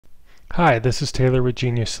Hi, this is Taylor with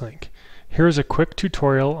GeniusLink. Here is a quick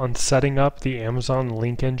tutorial on setting up the Amazon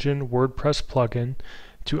Link Engine WordPress plugin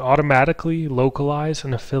to automatically localize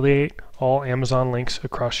and affiliate all Amazon links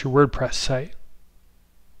across your WordPress site.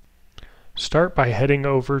 Start by heading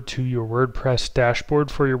over to your WordPress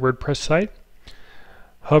dashboard for your WordPress site.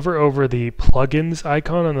 Hover over the plugins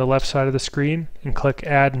icon on the left side of the screen and click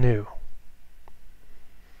Add New.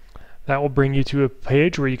 That will bring you to a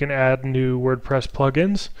page where you can add new WordPress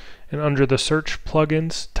plugins, and under the Search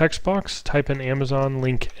Plugins text box, type in Amazon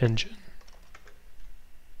Link Engine.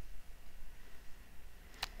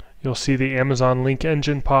 You'll see the Amazon Link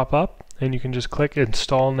Engine pop up, and you can just click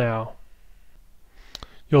Install Now.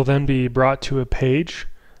 You'll then be brought to a page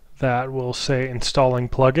that will say Installing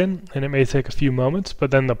Plugin, and it may take a few moments,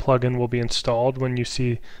 but then the plugin will be installed when you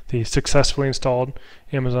see the Successfully Installed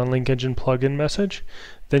Amazon Link Engine Plugin message.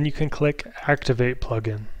 Then you can click Activate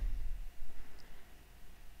Plugin.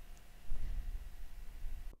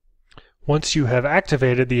 Once you have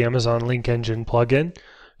activated the Amazon Link Engine plugin,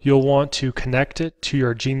 you'll want to connect it to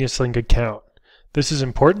your GeniusLink account. This is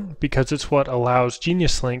important because it's what allows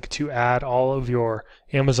GeniusLink to add all of your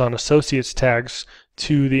Amazon Associates tags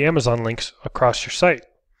to the Amazon links across your site.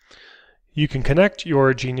 You can connect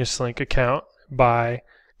your GeniusLink account by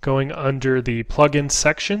going under the Plugins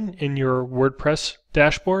section in your WordPress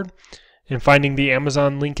dashboard and finding the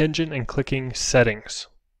Amazon Link Engine and clicking Settings.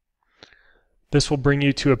 This will bring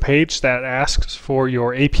you to a page that asks for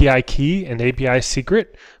your API key and API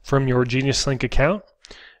secret from your GeniusLink account,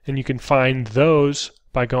 and you can find those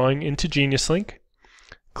by going into GeniusLink,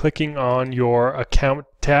 clicking on your Account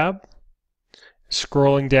tab,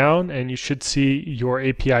 scrolling down, and you should see your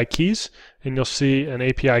API keys, and you'll see an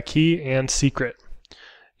API key and secret.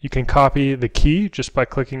 You can copy the key just by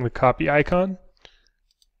clicking the copy icon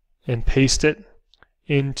and paste it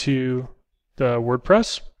into the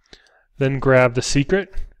WordPress. Then grab the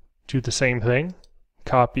secret, do the same thing,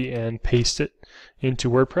 copy and paste it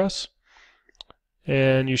into WordPress,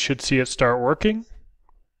 and you should see it start working.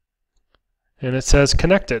 And it says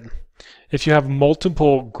connected. If you have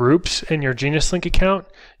multiple groups in your GeniusLink account,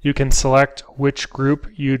 you can select which group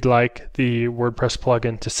you'd like the WordPress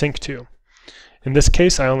plugin to sync to. In this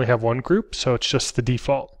case, I only have one group, so it's just the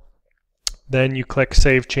default. Then you click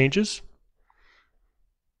Save Changes,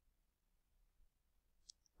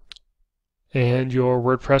 and your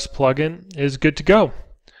WordPress plugin is good to go.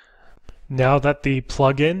 Now that the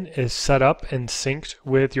plugin is set up and synced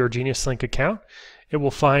with your GeniusLink account, it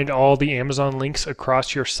will find all the Amazon links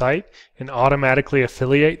across your site and automatically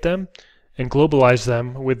affiliate them and globalize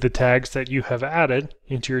them with the tags that you have added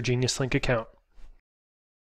into your GeniusLink account.